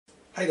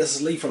Hey, this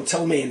is Lee from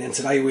Tillman, and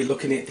today we're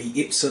looking at the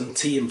Epson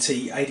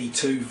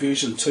TMT82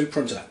 version 2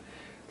 printer.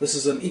 This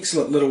is an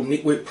excellent little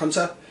network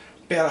printer,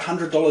 about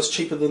 $100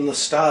 cheaper than the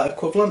Star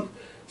equivalent,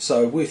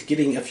 so worth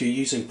getting if you're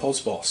using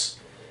posBoss.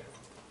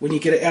 When you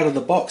get it out of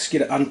the box,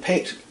 get it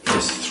unpacked,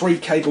 there's 3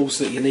 cables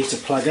that you need to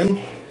plug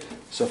in.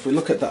 So if we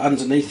look at the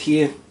underneath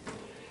here,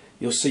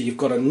 you'll see you've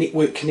got a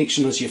network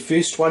connection as your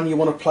first one you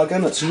want to plug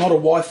in. It's not a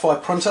Wi-Fi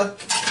printer,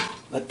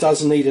 it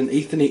does need an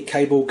Ethernet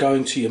cable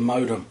going to your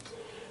modem.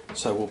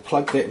 So we'll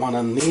plug that one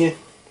in there.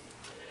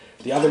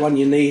 The other one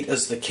you need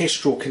is the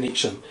cash drawer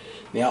connection.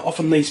 Now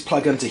often these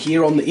plug into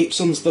here on the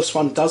Epsons, this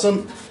one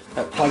doesn't.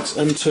 It plugs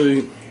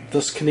into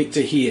this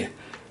connector here.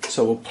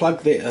 So we'll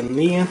plug that in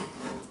there.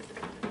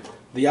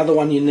 The other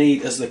one you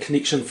need is the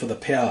connection for the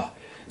power.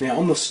 Now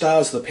on the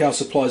Stars the power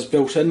supply is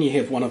built in, you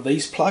have one of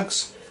these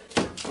plugs.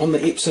 On the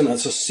Epson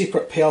it's a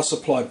separate power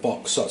supply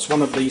box, so it's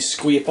one of these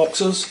square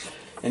boxes,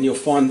 and you'll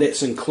find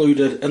that's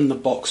included in the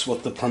box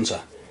with the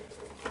printer.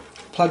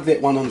 Plug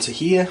that one into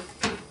here.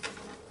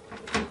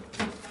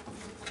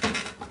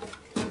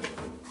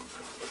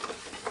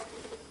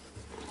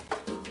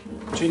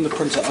 Turn the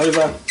printer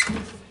over.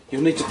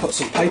 You'll need to put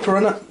some paper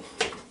in it.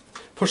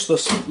 Push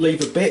this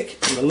lever back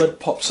and the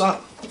lid pops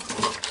up.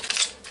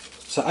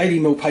 So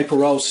 80mm paper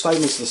rolls,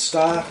 same as the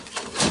Star,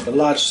 the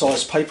large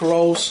size paper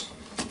rolls.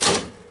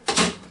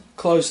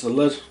 Close the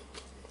lid.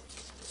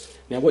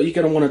 Now what you're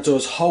going to want to do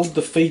is hold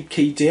the feed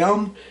key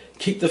down.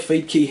 Keep the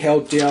feed key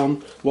held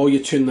down while you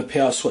turn the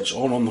power switch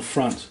on the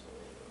front.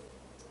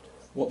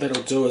 What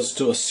that'll do is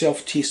do a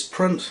self-test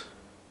print.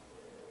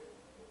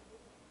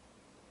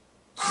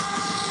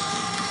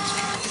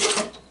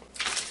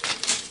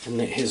 And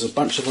that has a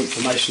bunch of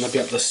information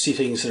about the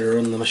settings that are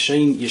in the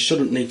machine. You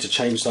shouldn't need to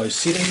change those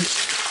settings.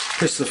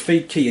 Press the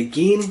feed key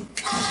again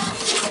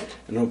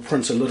and it'll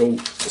print a little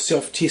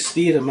self-test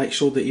there to make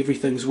sure that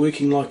everything's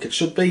working like it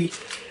should be.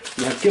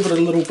 Now give it a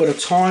little bit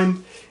of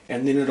time,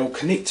 and then it'll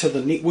connect to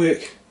the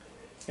network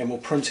and we'll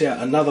print out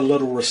another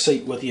little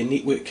receipt with your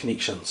network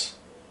connections.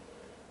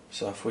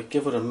 So if we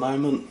give it a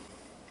moment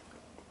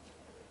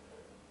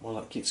while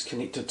it gets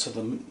connected to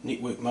the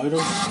network modem,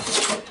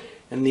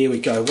 and there we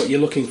go. What you're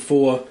looking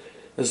for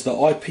is the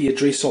IP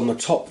address on the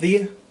top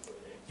there.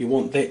 You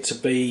want that to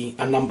be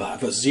a number.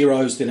 If it's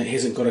zeros, then it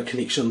hasn't got a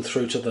connection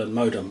through to the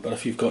modem, but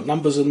if you've got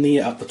numbers in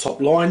there up the top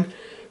line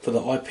for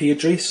the IP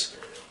address,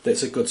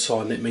 that's a good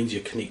sign. That means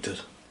you're connected.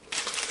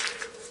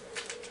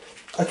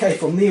 Okay,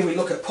 from there we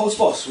look at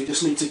posBoss. We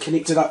just need to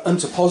connect it up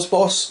into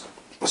posBoss.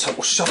 So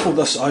we'll shuffle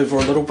this over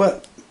a little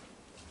bit.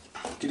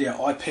 Get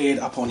our iPad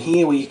up on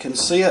here where you can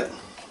see it.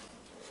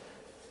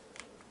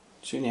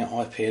 Turn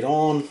our iPad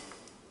on.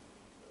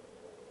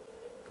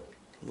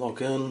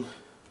 Log in.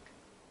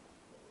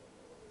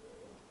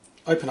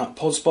 Open up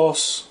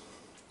posBoss.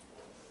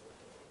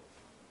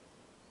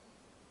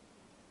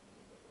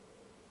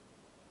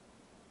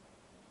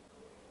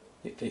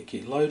 Let that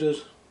get loaded.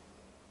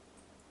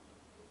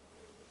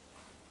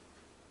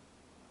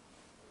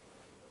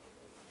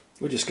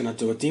 We're just going to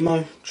do a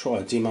demo, try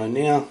a demo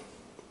now.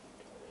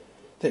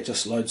 That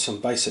just loads some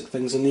basic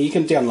things in there. You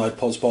can download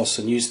posBoss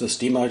and use this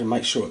demo to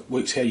make sure it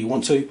works how you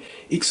want to.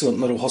 Excellent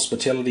little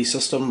hospitality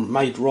system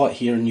made right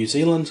here in New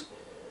Zealand.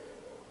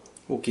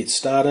 We'll get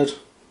started.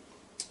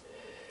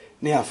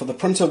 Now for the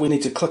printer we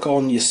need to click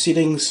on your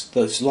settings,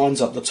 those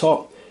lines up the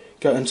top,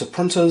 go into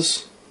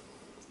printers.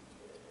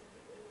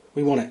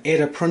 We want to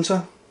add a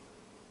printer.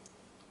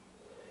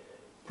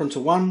 Printer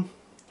 1.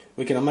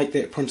 We're going to make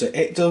that printer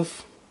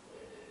active.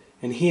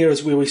 And here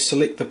is where we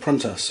select the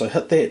printer. So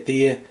hit that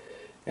there,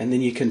 and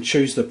then you can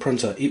choose the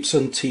printer,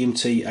 Epson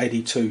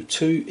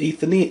TMT82ii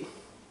Ethernet.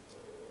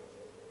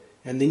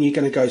 And then you're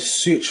going to go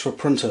search for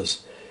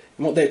printers.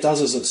 And what that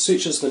does is it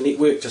searches the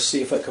network to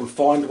see if it can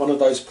find one of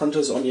those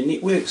printers on your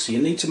network. So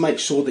you need to make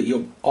sure that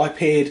your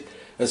iPad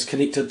is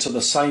connected to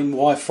the same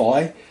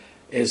Wi-Fi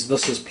as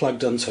this is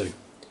plugged into.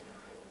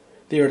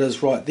 There it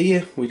is right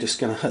there. We're just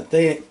going to hit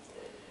that,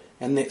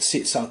 and that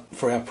sets up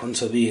for our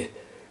printer there.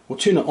 We'll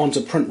turn it on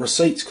to print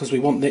receipts because we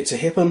want that to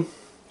happen.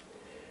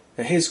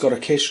 It has got a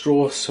cash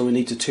drawer, so we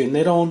need to turn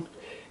that on,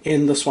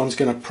 and this one's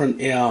going to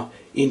print our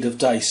end of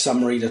day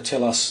summary to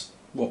tell us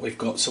what we've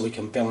got so we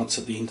can balance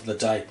at the end of the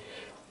day.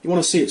 You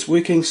want to see it's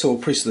working, so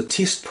we'll press the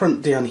test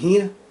print down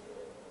here.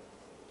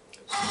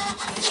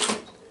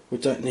 We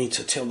don't need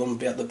to tell them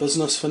about the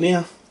business for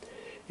now,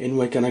 and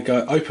we're going to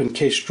go open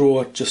cash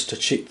drawer just to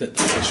check that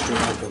the cash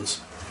drawer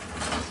opens.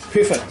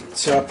 Perfect,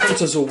 so our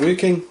printer's all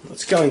working,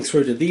 it's going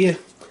through to there.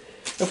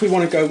 If we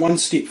want to go one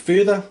step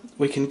further,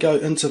 we can go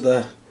into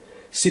the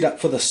setup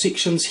for the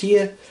sections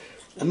here,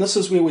 and this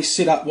is where we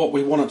set up what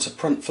we want it to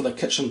print for the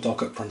kitchen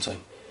docket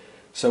printing.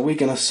 So we're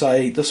going to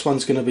say this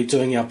one's going to be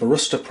doing our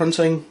barista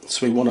printing,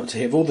 so we want it to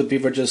have all the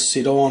beverages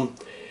set on,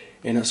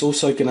 and it's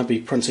also going to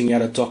be printing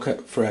out a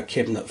docket for our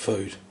cabinet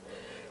food.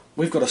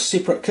 We've got a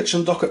separate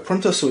kitchen docket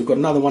printer, so we've got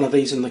another one of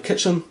these in the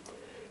kitchen,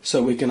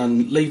 so we're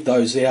going to leave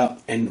those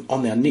out, and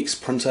on our next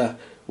printer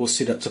we'll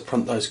set it to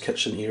print those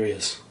kitchen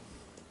areas.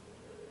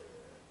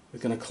 We're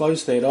going to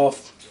close that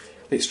off.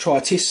 Let's try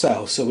a test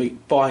sale. So we're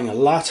buying a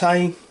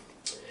latte,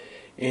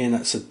 and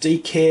it's a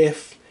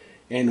decaf,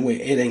 and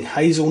we're adding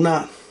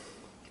hazelnut.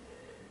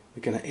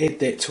 We're going to add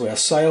that to our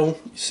sale.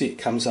 You see it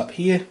comes up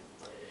here.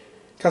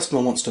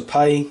 Customer wants to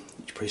pay,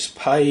 you press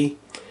pay.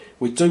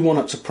 We do want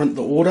it to print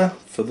the order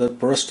for the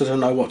barista to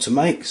know what to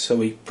make, so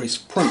we press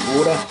print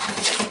order,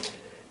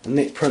 and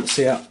that prints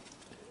out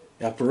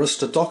our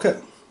barista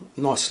docket.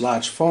 Nice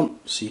large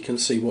font so you can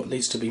see what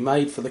needs to be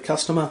made for the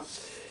customer,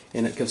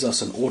 and it gives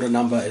us an order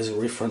number as a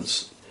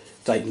reference,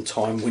 date and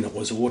time when it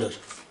was ordered.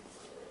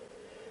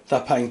 They're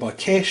paying by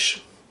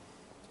cash.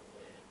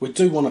 We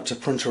do want it to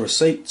print a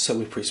receipt, so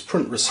we press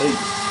print receipt.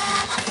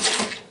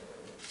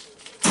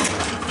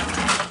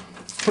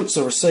 Prints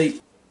the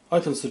receipt,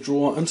 opens the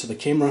drawer into the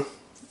camera,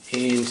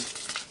 and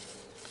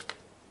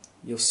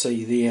you'll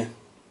see there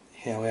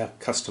how our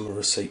customer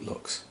receipt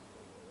looks.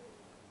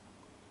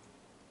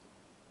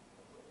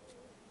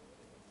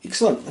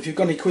 Excellent. If you've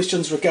got any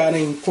questions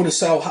regarding point of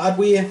sale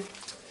hardware,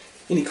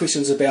 any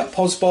questions about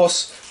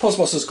posBoss,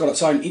 posBoss has got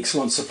its own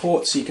excellent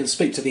support, so you can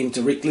speak to them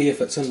directly if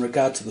it's in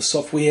regard to the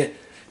software.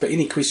 But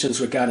any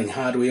questions regarding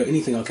hardware or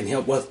anything I can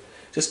help with,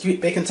 just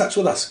get back in touch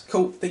with us.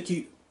 Cool, thank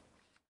you.